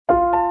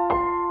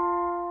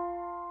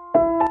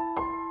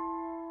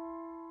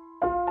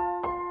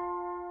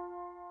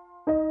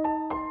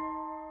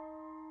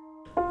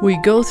We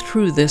go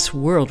through this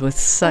world with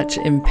such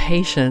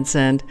impatience,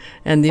 and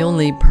the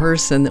only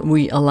person that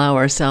we allow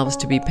ourselves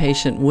to be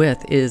patient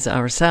with is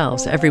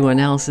ourselves. Everyone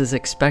else is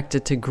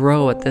expected to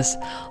grow at this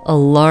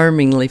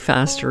alarmingly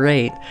fast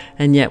rate,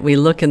 and yet we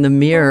look in the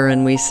mirror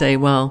and we say,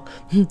 well,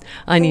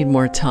 I need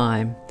more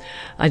time.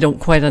 I don't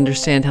quite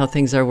understand how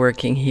things are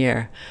working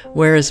here.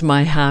 Where is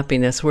my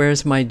happiness? Where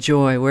is my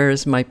joy? Where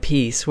is my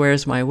peace? Where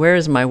is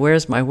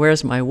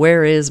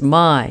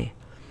my?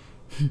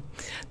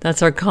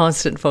 That's our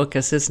constant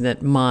focus, isn't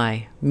it?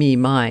 My, me,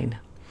 mine.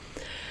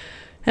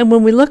 And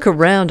when we look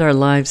around our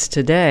lives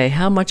today,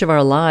 how much of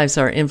our lives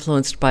are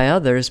influenced by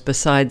others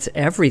besides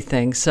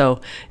everything? So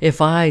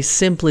if I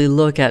simply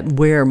look at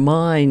where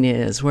mine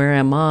is, where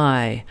am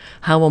I?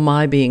 How am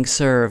I being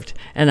served?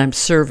 And I'm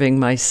serving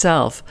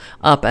myself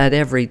up at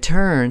every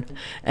turn,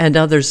 and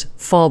others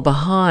fall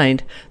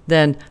behind,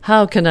 then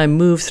how can I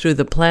move through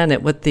the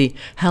planet with the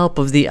help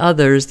of the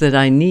others that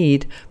I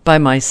need by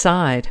my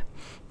side?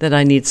 That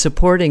I need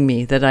supporting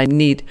me, that I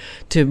need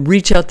to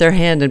reach out their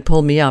hand and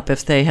pull me up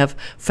if they have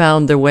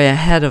found their way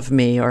ahead of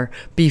me or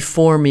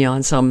before me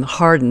on some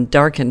hardened,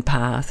 darkened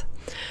path.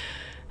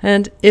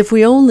 And if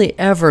we only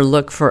ever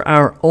look for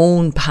our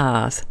own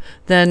path,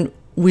 then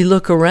we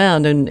look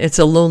around and it's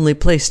a lonely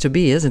place to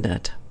be, isn't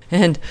it?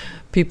 And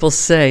people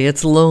say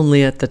it's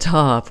lonely at the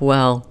top.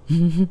 Well,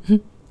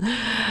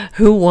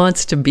 who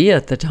wants to be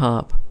at the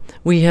top?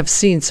 We have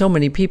seen so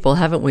many people,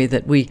 haven't we,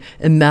 that we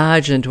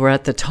imagined were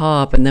at the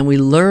top, and then we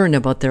learn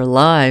about their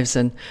lives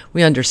and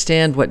we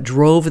understand what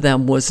drove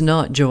them was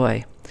not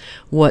joy.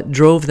 What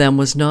drove them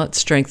was not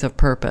strength of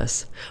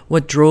purpose.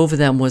 What drove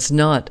them was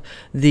not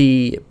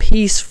the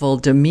peaceful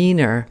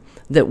demeanor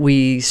that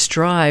we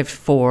strive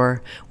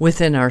for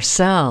within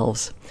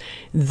ourselves.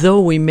 Though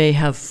we may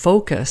have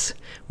focus,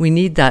 we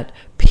need that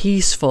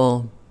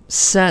peaceful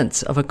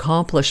sense of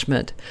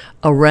accomplishment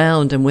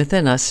around and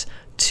within us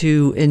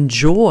to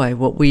enjoy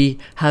what we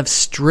have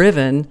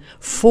striven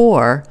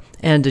for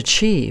and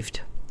achieved.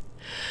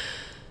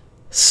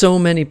 So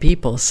many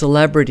people,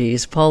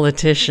 celebrities,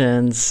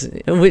 politicians,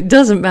 it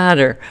doesn't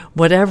matter,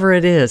 whatever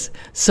it is,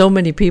 so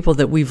many people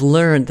that we've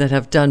learned that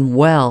have done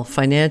well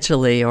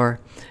financially, or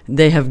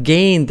they have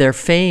gained their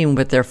fame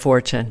with their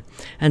fortune.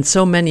 And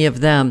so many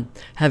of them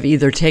have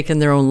either taken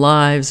their own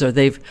lives, or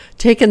they've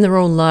taken their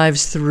own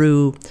lives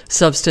through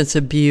substance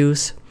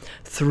abuse,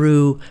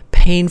 through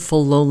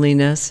painful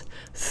loneliness,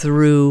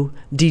 through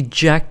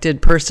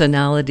dejected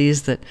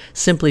personalities that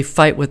simply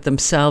fight with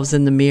themselves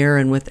in the mirror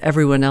and with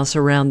everyone else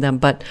around them,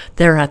 but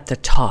they're at the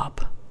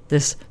top,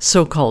 this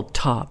so-called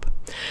top.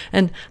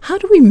 And how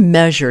do we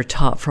measure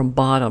top from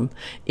bottom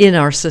in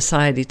our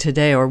society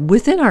today, or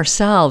within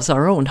ourselves,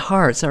 our own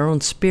hearts, our own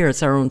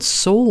spirits, our own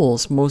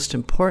souls, most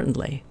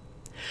importantly?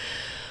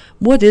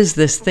 What is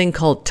this thing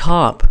called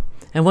top,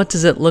 and what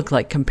does it look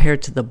like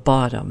compared to the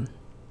bottom?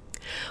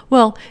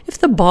 Well, if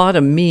the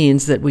bottom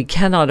means that we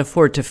cannot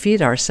afford to feed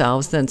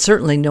ourselves, then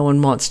certainly no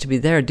one wants to be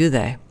there, do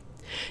they?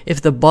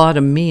 If the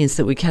bottom means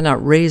that we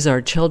cannot raise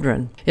our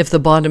children, if the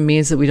bottom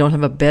means that we don't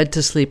have a bed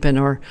to sleep in,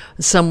 or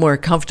somewhere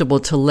comfortable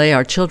to lay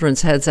our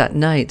children's heads at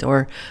night,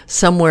 or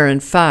somewhere,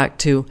 in fact,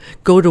 to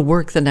go to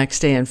work the next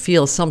day and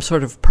feel some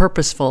sort of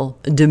purposeful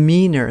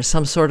demeanor,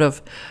 some sort of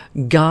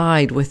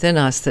guide within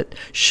us that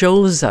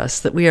shows us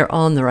that we are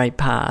on the right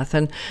path.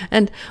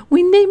 And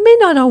we may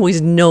not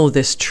always know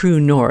this true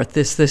north,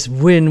 this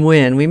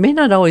win-win. We may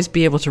not always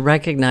be able to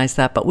recognize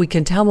that, but we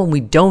can tell when we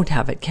don't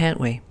have it, can't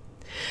we?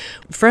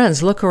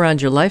 Friends, look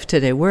around your life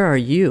today. Where are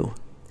you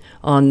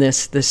on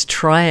this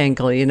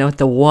triangle, at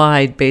the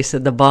wide base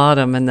at the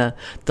bottom and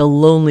the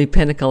lonely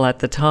pinnacle at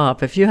the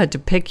top? If you had to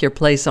pick your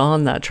place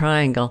on that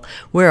triangle,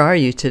 where are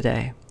you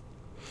today?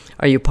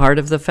 Are you part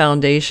of the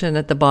foundation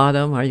at the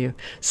bottom? Are you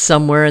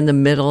somewhere in the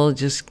middle,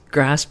 just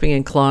grasping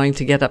and clawing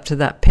to get up to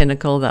that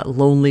pinnacle, that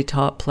lonely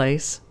top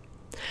place?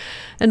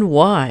 And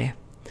why?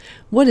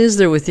 What is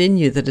there within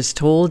you that has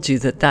told you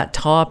that that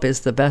top is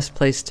the best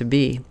place to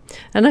be?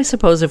 And I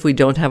suppose if we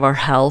don't have our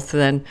health,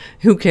 then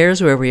who cares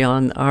where we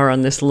are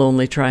on this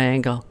lonely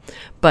triangle?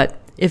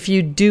 But if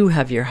you do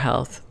have your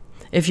health,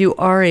 if you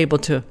are able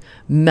to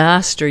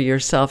master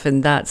yourself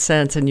in that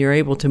sense, and you're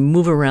able to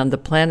move around the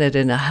planet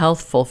in a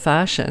healthful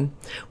fashion,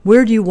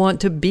 where do you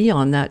want to be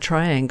on that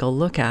triangle?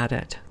 Look at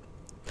it.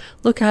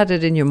 Look at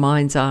it in your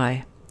mind's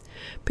eye.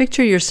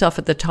 Picture yourself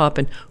at the top,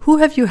 and who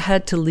have you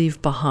had to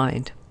leave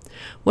behind?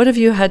 What have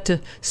you had to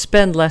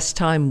spend less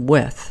time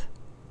with?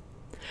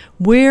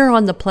 Where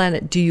on the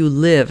planet do you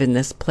live in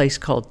this place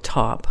called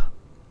top?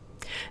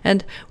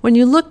 And when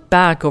you look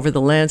back over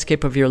the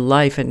landscape of your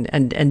life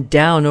and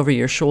down over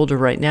your shoulder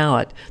right now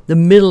at the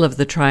middle of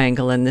the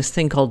triangle and this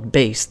thing called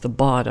base, the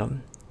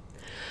bottom,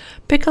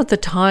 pick out the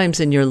times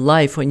in your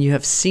life when you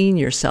have seen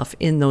yourself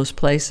in those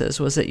places.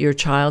 Was it your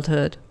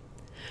childhood?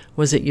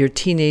 Was it your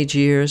teenage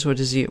years?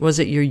 Was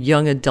it your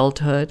young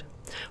adulthood?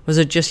 Was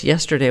it just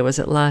yesterday? Was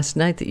it last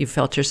night that you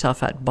felt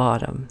yourself at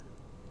bottom?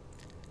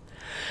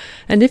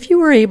 And if you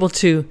were able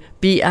to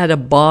be at a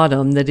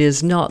bottom that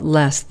is not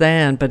less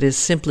than, but is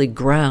simply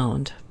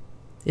ground,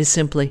 is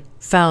simply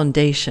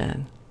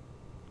foundation,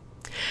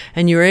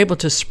 And you're able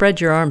to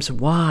spread your arms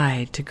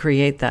wide to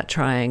create that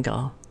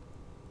triangle.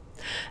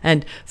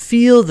 And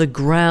feel the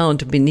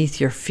ground beneath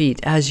your feet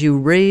as you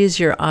raise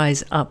your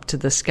eyes up to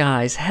the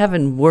skies,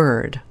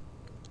 heavenward.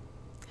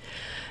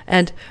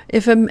 And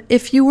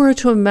if you were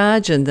to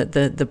imagine that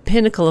the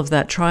pinnacle of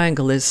that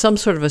triangle is some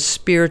sort of a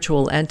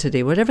spiritual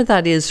entity, whatever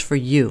that is for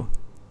you,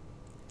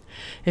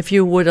 if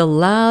you would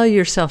allow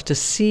yourself to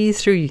see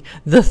through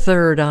the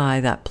third eye,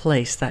 that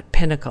place, that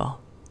pinnacle,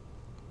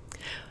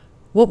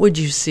 what would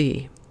you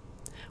see?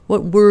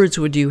 What words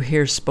would you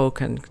hear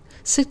spoken?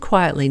 Sit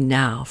quietly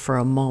now for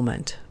a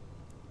moment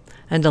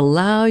and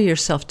allow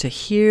yourself to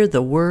hear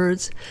the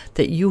words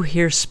that you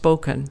hear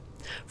spoken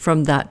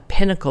from that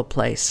pinnacle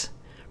place,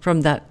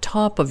 from that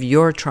top of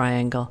your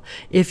triangle,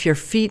 if your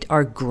feet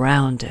are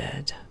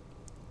grounded,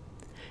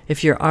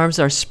 if your arms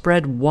are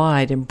spread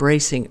wide,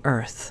 embracing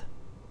earth.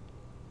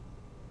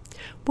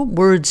 What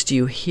words do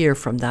you hear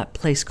from that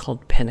place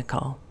called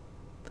pinnacle?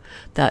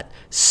 That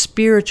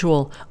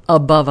spiritual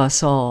above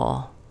us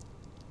all.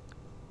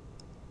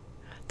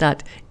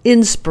 That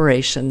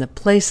inspiration, the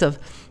place of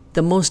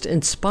the most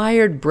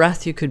inspired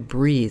breath you could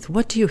breathe.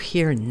 What do you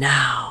hear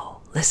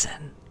now?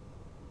 Listen.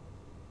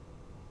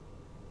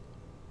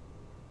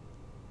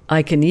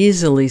 I can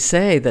easily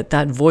say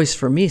that voice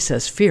for me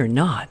says, fear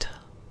not.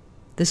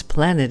 This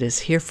planet is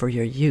here for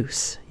your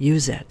use.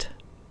 Use it.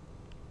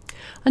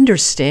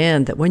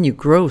 Understand that when you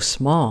grow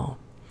small,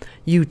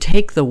 you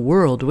take the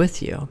world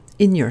with you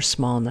in your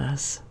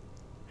smallness.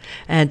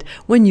 And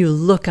when you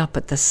look up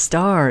at the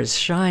stars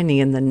shining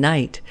in the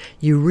night,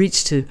 you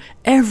reach to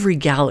every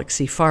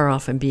galaxy far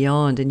off and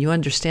beyond, and you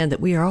understand that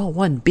we are all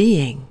one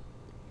being.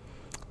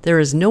 There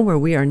is nowhere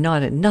we are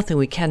not and nothing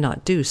we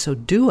cannot do, so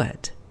do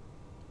it.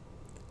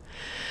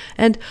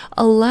 And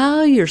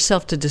allow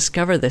yourself to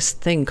discover this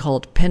thing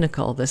called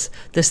pinnacle, this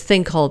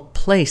thing called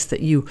place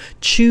that you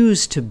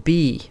choose to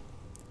be.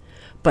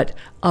 But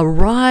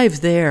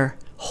arrive there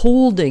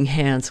holding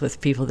hands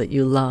with people that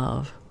you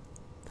love.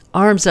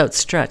 Arms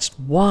outstretched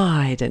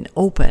wide and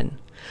open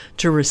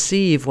to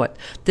receive what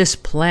this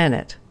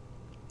planet,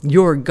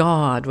 your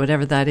God,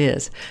 whatever that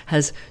is,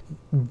 has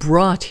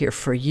brought here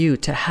for you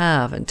to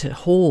have and to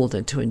hold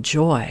and to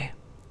enjoy.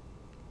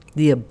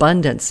 The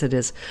abundance that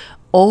is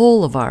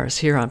all of ours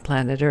here on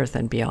planet Earth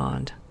and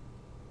beyond.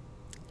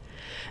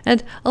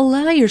 And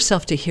allow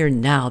yourself to hear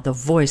now the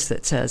voice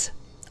that says,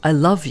 I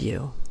love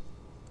you.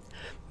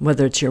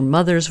 Whether it's your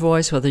mother's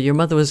voice, whether your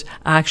mother was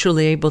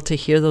actually able to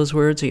hear those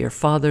words, or your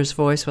father's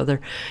voice,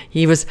 whether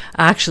he was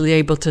actually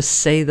able to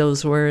say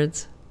those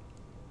words.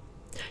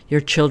 Your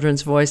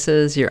children's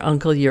voices, your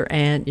uncle, your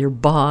aunt, your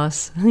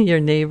boss, your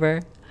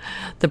neighbor,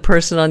 the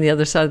person on the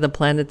other side of the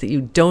planet that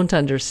you don't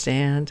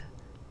understand,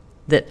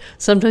 that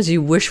sometimes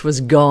you wish was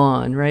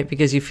gone, right?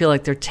 Because you feel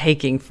like they're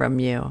taking from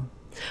you.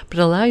 But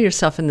allow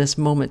yourself in this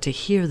moment to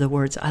hear the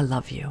words, I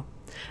love you,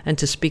 and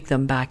to speak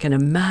them back, and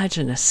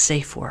imagine a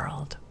safe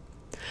world.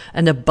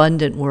 An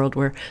abundant world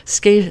where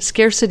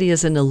scarcity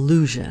is an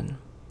illusion.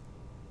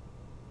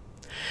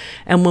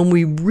 And when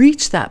we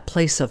reach that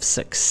place of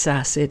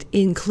success, it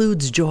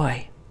includes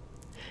joy.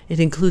 It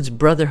includes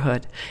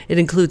brotherhood. It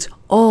includes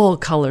all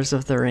colors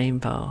of the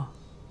rainbow.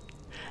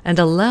 And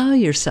allow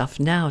yourself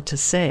now to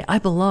say, I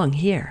belong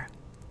here.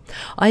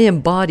 I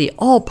embody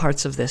all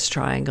parts of this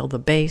triangle, the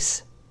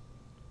base,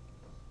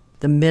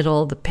 the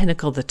middle, the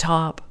pinnacle, the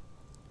top.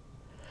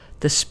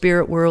 The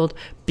spirit world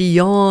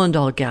beyond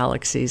all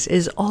galaxies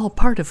is all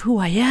part of who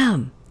I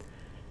am.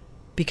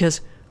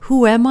 Because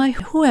who am I?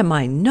 Who am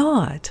I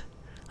not?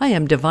 I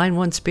am Divine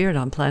One Spirit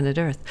on planet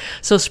Earth.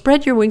 So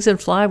spread your wings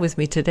and fly with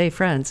me today,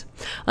 friends.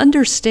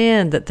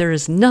 Understand that there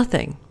is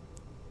nothing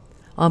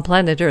on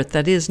planet Earth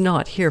that is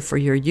not here for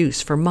your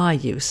use, for my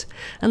use.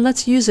 And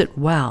let's use it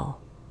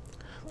well.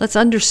 Let's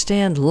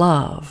understand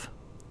love.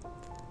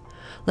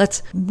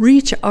 Let's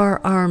reach our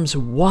arms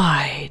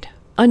wide.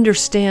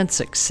 Understand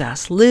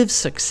success, live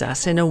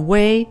success in a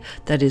way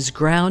that is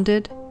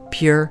grounded,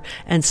 pure,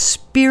 and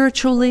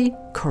spiritually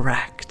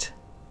correct,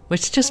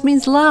 which just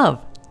means love.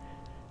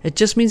 It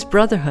just means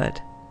brotherhood.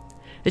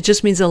 It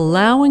just means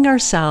allowing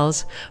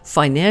ourselves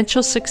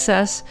financial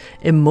success,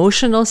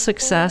 emotional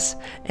success,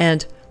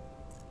 and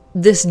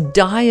this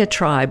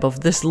diatribe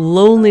of this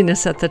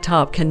loneliness at the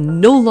top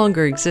can no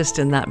longer exist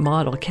in that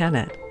model, can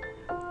it?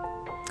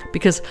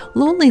 Because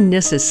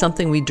loneliness is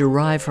something we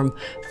derive from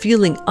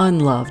feeling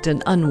unloved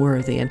and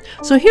unworthy. And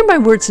so hear my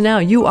words now.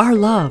 You are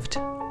loved,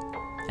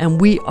 and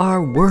we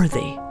are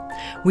worthy.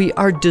 We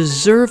are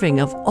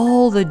deserving of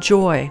all the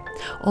joy,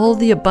 all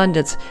the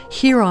abundance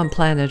here on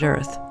planet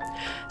Earth.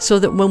 So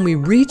that when we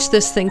reach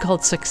this thing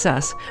called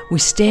success, we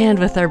stand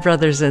with our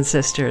brothers and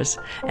sisters,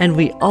 and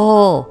we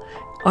all,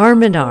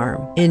 arm in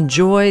arm,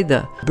 enjoy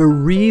the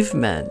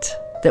bereavement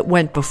that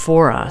went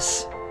before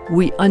us.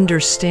 We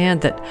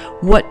understand that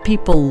what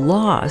people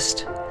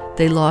lost,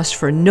 they lost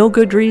for no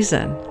good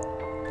reason.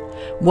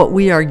 What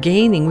we are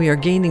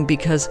gaining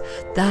because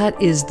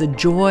that is the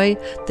joy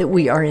that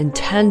we are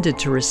intended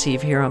to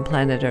receive here on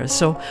planet Earth.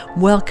 So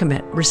welcome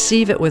it,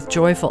 receive it with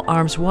joyful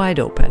arms wide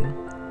open.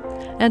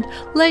 And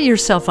let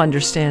yourself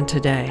understand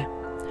today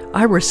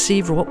I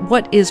receive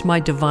what is my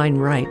divine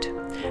right.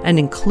 And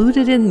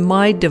included in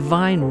my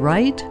divine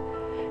right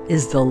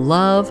is the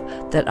love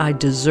that I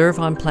deserve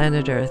on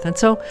planet Earth. And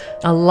so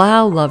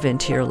allow love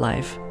into your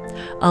life.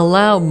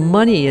 Allow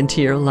money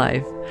into your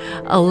life.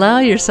 Allow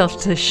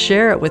yourself to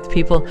share it with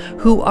people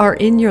who are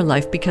in your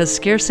life, because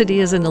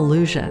scarcity is an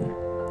illusion.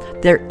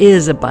 There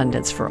is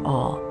abundance for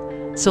all.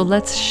 So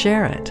let's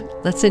share it.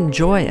 Let's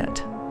enjoy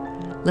it.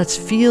 Let's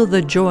feel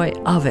the joy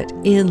of it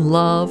in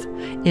love,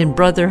 in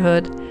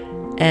brotherhood,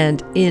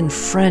 and in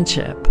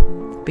friendship.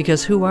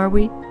 Because who are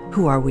we?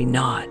 Who are we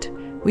not?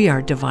 We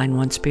are Divine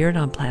One Spirit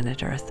on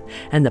planet Earth,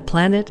 and the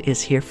planet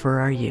is here for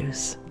our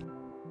use.